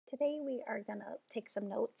Today we are going to take some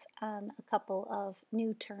notes on a couple of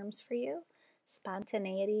new terms for you,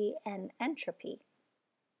 spontaneity and entropy.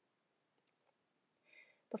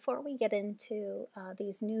 Before we get into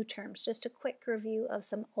these new terms, just a quick review of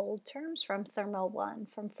some old terms from Thermo 1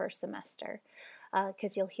 from first semester,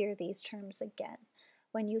 because you'll hear these terms again.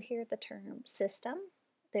 When you hear the term system,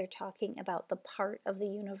 they're talking about the part of the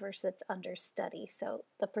universe that's under study, so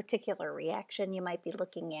the particular reaction you might be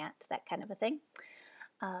looking at, that kind of a thing.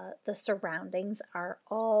 The surroundings are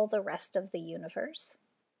all the rest of the universe.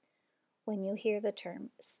 When you hear the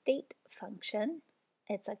term state function,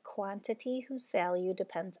 it's a quantity whose value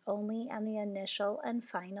depends only on the initial and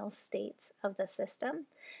final states of the system.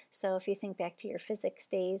 So if you think back to your physics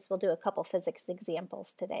days, we'll do a couple physics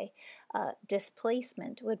examples today.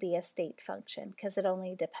 Displacement would be a state function because it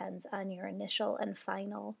only depends on your initial and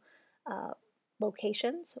final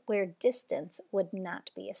locations, where distance would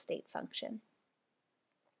not be a state function.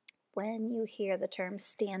 When you hear the term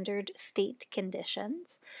standard state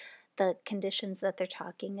conditions, the conditions that they're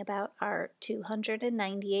talking about are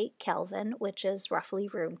 298 Kelvin, which is roughly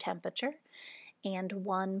room temperature, and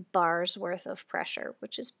 1 bar's worth of pressure,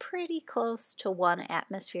 which is pretty close to 1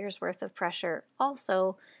 atmosphere's worth of pressure,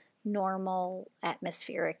 also normal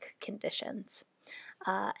atmospheric conditions.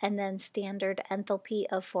 And then standard enthalpy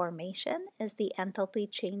of formation is the enthalpy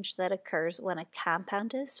change that occurs when a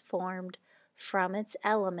compound is formed from its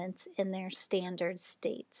elements in their standard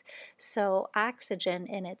states. So oxygen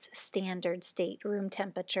in its standard state, room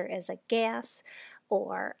temperature, is a gas,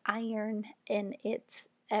 or iron in its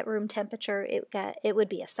at room temperature it would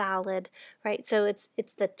be a solid, right? So it's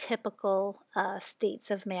the typical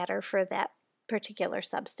states of matter for that particular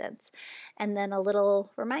substance. And then a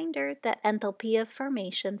little reminder that enthalpy of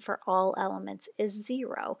formation for all elements is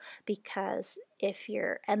 0, because if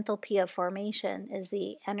your enthalpy of formation is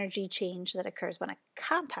the energy change that occurs when a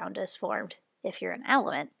compound is formed, if you're an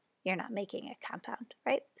element, you're not making a compound,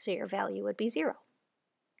 right? So your value would be 0.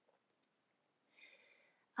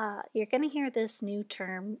 You're going to hear this new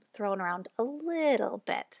term thrown around a little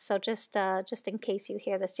bit, so just in case you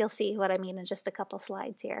hear this, you'll see what I mean in just a couple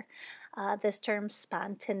slides here. This term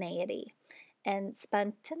spontaneity. And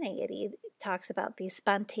spontaneity talks about these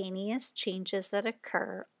spontaneous changes that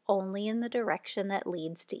occur only in the direction that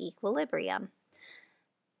leads to equilibrium.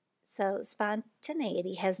 So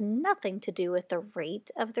spontaneity has nothing to do with the rate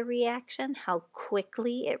of the reaction, how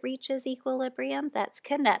quickly it reaches equilibrium. That's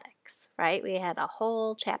kinetics, right? We had a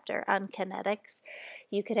whole chapter on kinetics.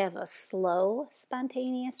 You could have a slow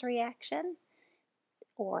spontaneous reaction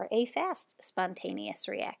or a fast spontaneous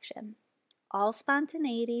reaction. All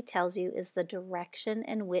spontaneity tells you is the direction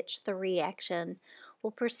in which the reaction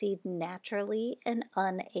will proceed naturally and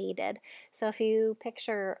unaided. So if you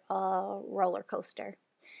picture a roller coaster,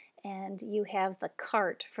 and you have the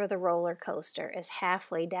cart for the roller coaster is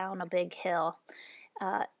halfway down a big hill,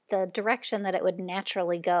 the direction that it would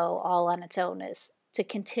naturally go all on its own is to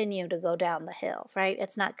continue to go down the hill, right?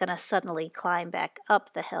 It's not going to suddenly climb back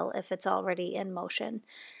up the hill if it's already in motion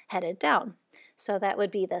headed down. So that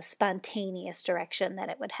would be the spontaneous direction that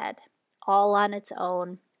it would head, all on its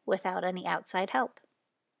own without any outside help.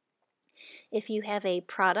 If you have a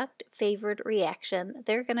product-favored reaction,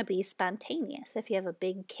 they're going to be spontaneous. If you have a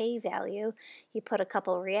big K value, you put a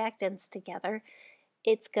couple reactants together,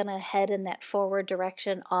 it's going to head in that forward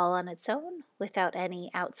direction all on its own without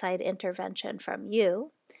any outside intervention from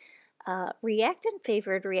you.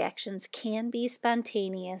 Reactant-favored reactions can be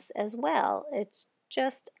spontaneous as well. It's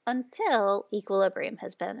just until equilibrium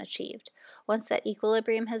has been achieved. Once that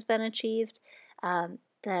equilibrium has been achieved,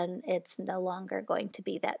 then it's no longer going to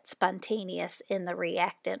be that spontaneous in the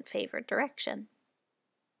reactant-favored direction.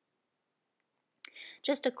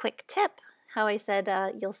 Just a quick tip, how I said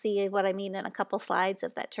you'll see what I mean in a couple slides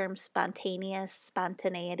of that term spontaneous,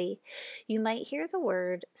 spontaneity. You might hear the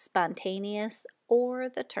word spontaneous or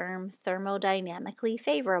the term thermodynamically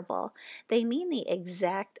favorable. They mean the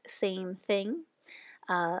exact same thing.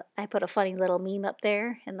 I put a funny little meme up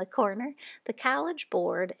there in the corner. The College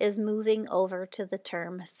Board is moving over to the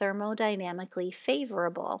term thermodynamically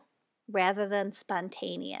favorable rather than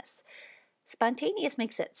spontaneous. Spontaneous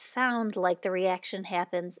makes it sound like the reaction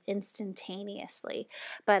happens instantaneously,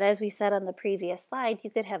 but as we said on the previous slide, you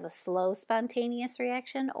could have a slow spontaneous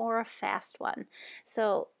reaction or a fast one.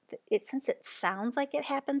 So since it sounds like it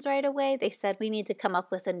happens right away, they said we need to come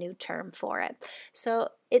up with a new term for it. So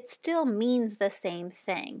it still means the same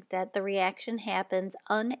thing, that the reaction happens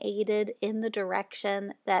unaided in the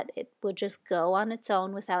direction that it would just go on its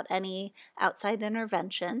own without any outside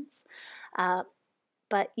interventions.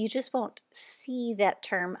 but you just won't see that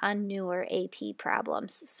term on newer AP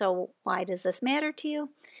problems. So why does this matter to you?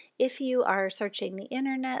 If you are searching the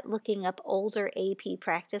internet looking up older AP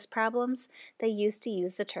practice problems, they used to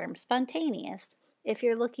use the term spontaneous. If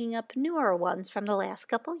you're looking up newer ones from the last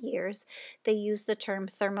couple years, they use the term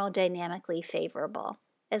thermodynamically favorable.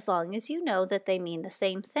 As long as you know that they mean the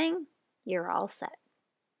same thing, you're all set.